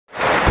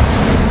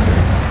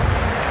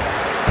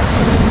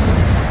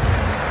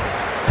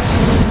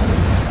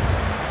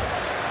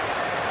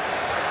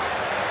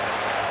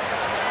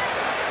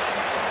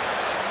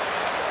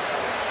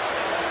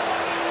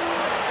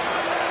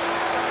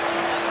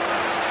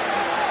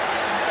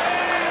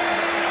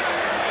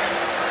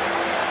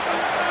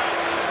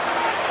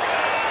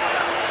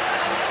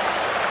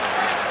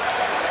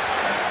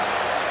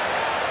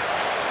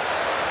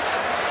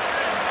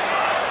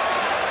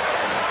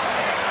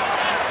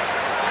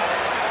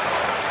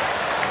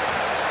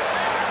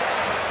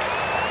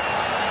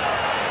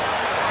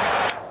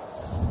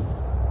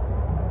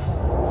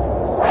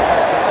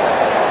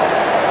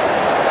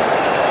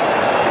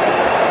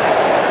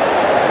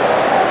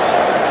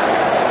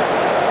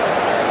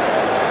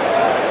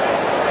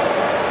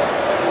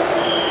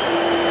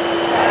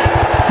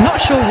Not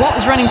sure what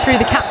was running through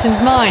the captain's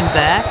mind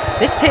there.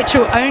 This pitch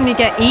will only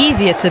get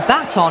easier to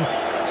bat on,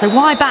 so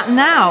why bat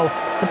now?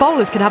 The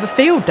bowlers could have a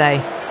field day.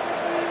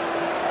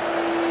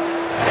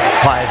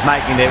 Players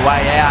making their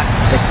way out.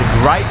 It's a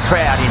great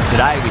crowd in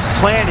today with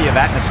plenty of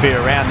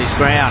atmosphere around this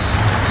ground.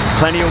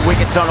 Plenty of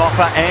wickets on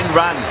offer and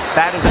runs.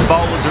 Batters and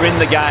bowlers are in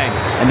the game,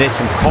 and there's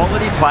some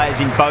quality players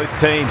in both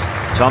teams,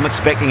 so I'm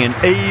expecting an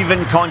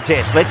even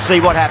contest. Let's see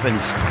what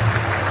happens.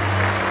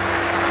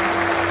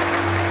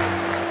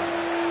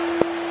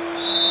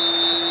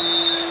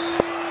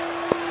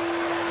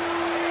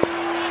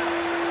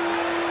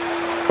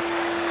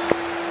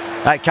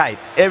 Okay,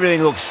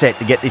 everything looks set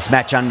to get this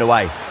match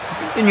underway.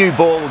 I think the new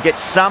ball will get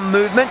some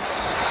movement,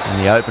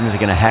 and the openers are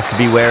going to have to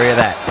be wary of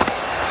that.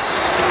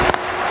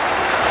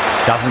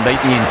 Doesn't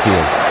beat the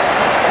infield.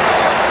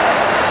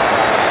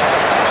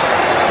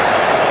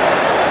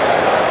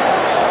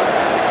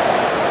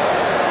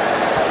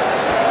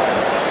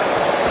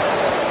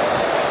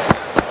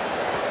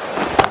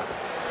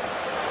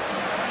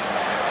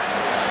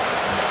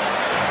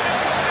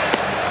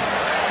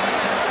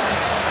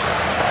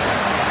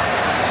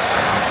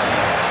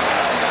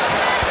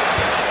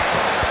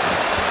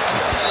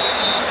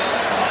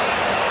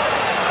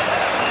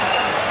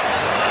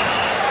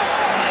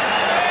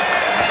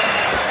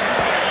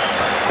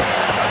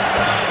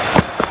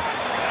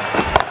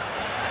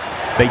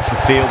 Beats the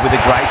field with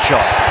a great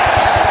shot.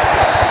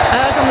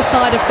 Errs on the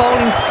side of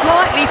bowling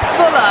slightly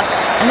fuller,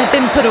 and they've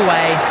been put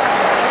away.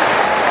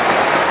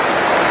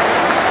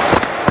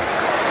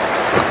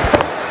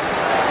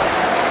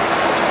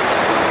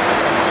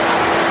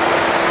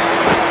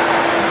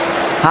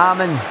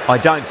 Harman, I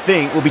don't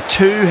think, will be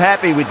too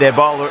happy with their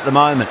bowler at the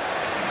moment.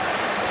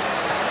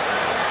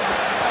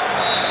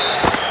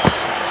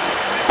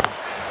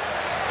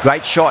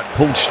 Great shot,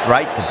 pulled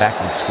straight to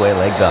backward square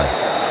leg though.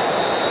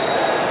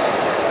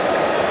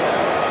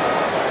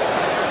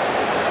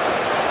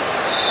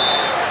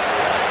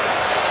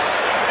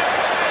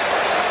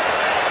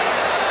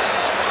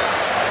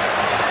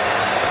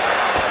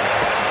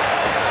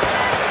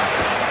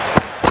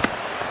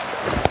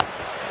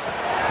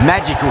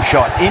 Magical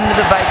shot into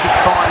the vacant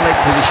fine leg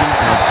position,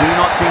 and I do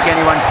not think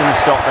anyone's going to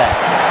stop that.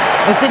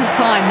 Well, didn't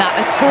time that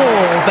at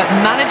all, but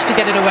managed to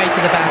get it away to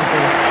the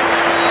boundary.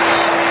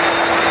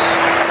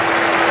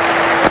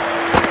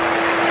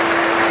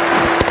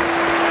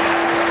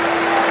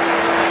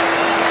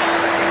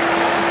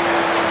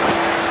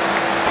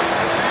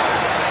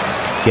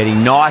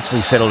 Getting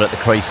nicely settled at the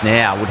crease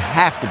now. Would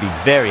have to be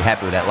very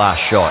happy with that last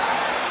shot.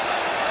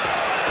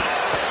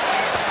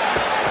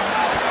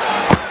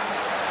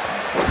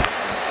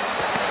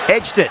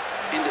 Edged it.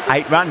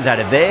 8 runs out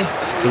of there.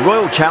 The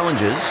Royal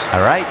Challengers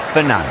are 8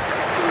 for none.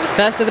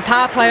 First of the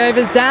power play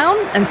overs down,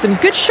 and some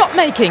good shot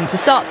making to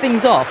start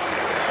things off.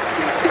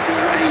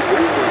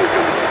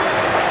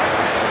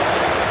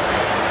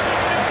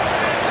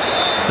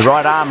 The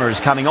right armour is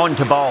coming on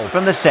to bowl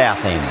from the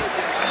south end.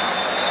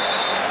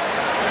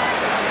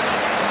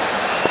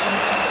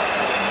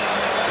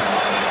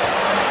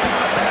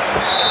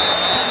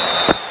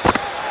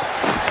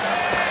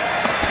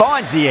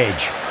 Finds the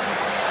edge.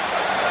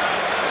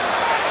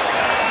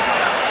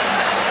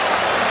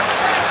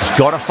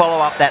 Got to follow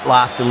up that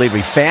last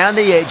delivery. Found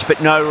the edge, but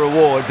no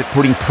reward, but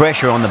putting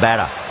pressure on the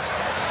batter.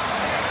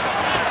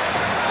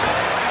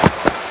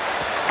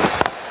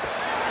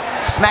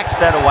 Smacks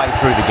that away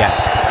through the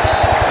gap.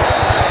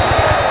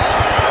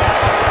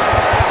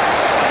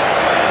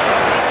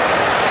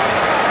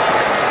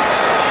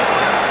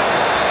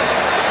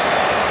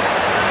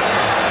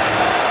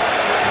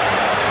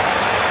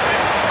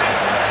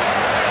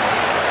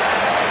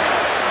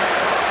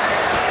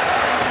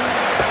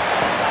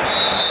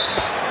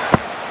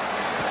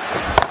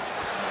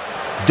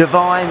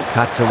 Devine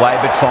cuts away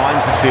but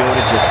finds the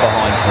fielder just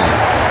behind point.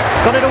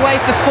 Got it away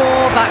for 4,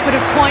 backward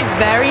of point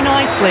very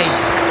nicely.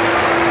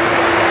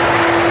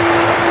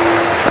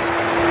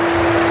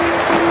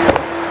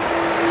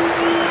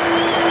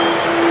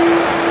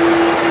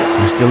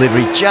 This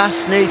delivery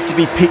just needs to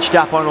be pitched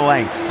up on a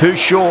length. Too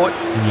short,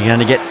 and you're going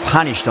to get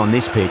punished on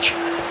this pitch.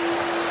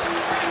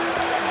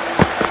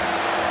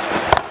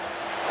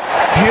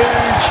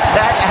 Huge,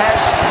 that has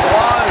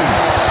flown.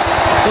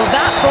 Well,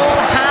 that ball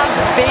has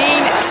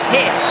been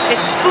hit.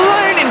 It's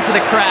flown into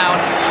the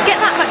crowd. To get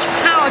that much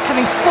power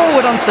coming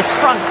forward onto the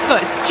front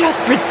foot is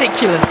just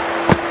ridiculous.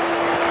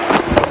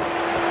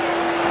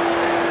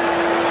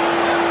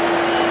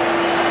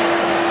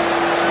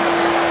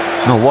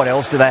 Oh, what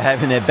else do they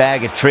have in their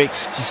bag of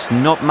tricks? Just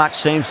not much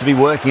seems to be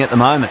working at the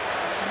moment.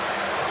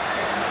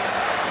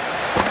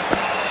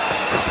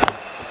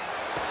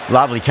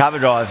 Lovely cover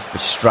drive,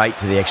 but straight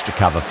to the extra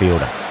cover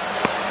fielder.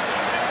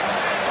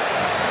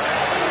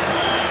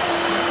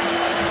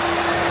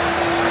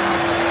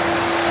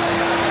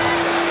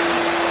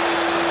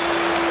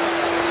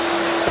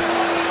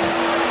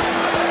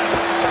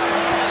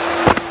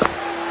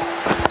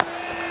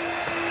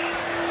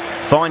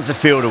 Finds the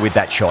fielder with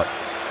that shot.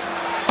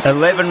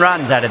 11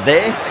 runs added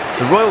there.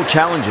 The Royal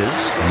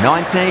Challengers,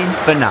 19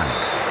 for none.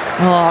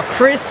 Oh,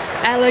 crisp,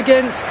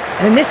 elegant,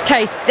 and in this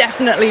case,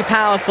 definitely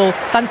powerful.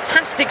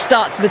 Fantastic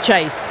start to the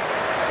chase.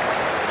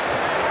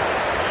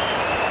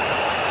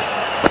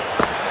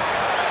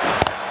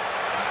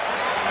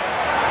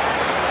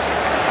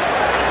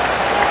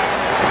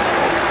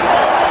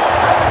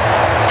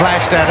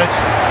 Flashed at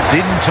it,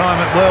 didn't time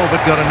it well,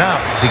 but got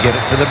enough to get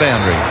it to the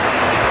boundary.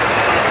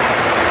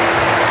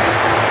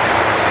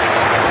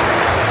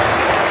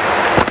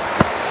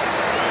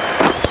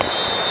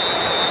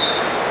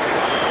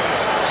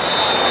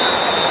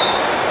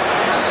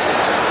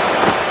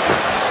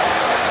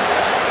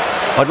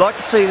 I'd like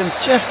to see them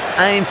just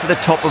aim for the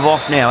top of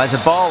off now. As a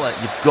bowler,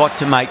 you've got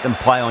to make them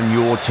play on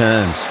your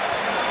terms.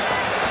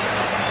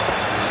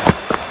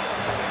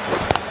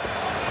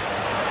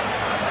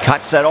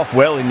 Cuts that off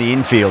well in the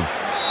infield.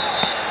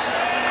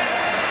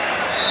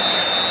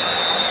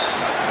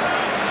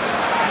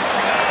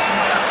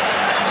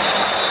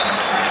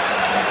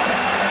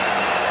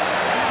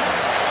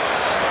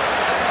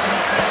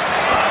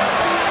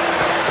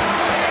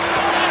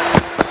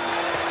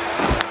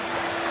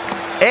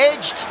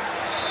 Edged.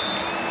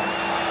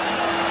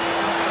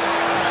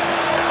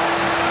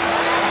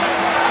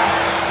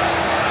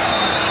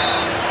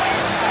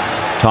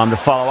 Time to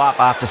follow up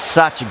after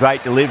such a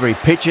great delivery.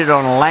 Pitch it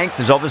on a length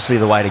is obviously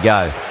the way to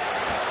go.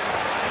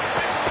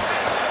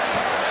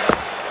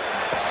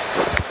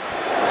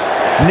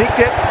 Nicked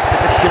it,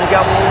 but it's going to go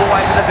all the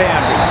way to the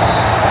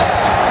boundary.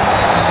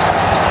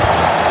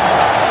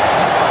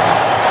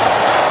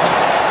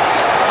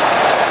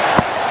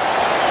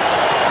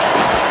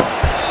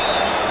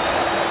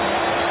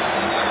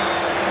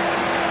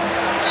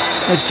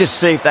 Let's just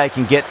see if they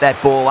can get that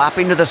ball up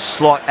into the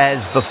slot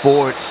as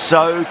before. It's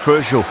so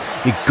crucial.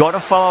 You've got to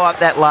follow up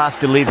that last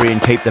delivery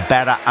and keep the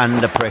batter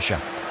under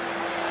pressure.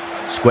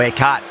 Square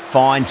cut,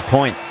 finds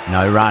point,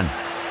 no run.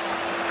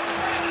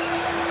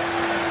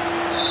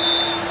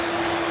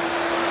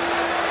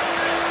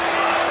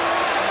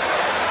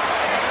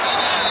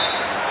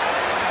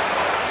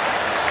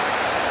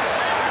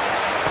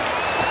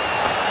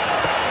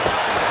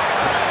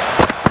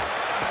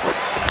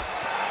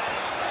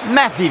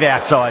 Massive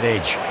outside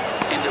edge.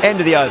 End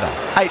of the over.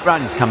 8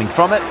 runs coming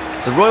from it.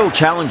 The Royal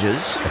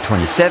Challengers are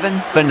 27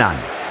 for none.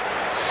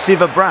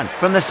 Siva Brunt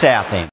from the south end.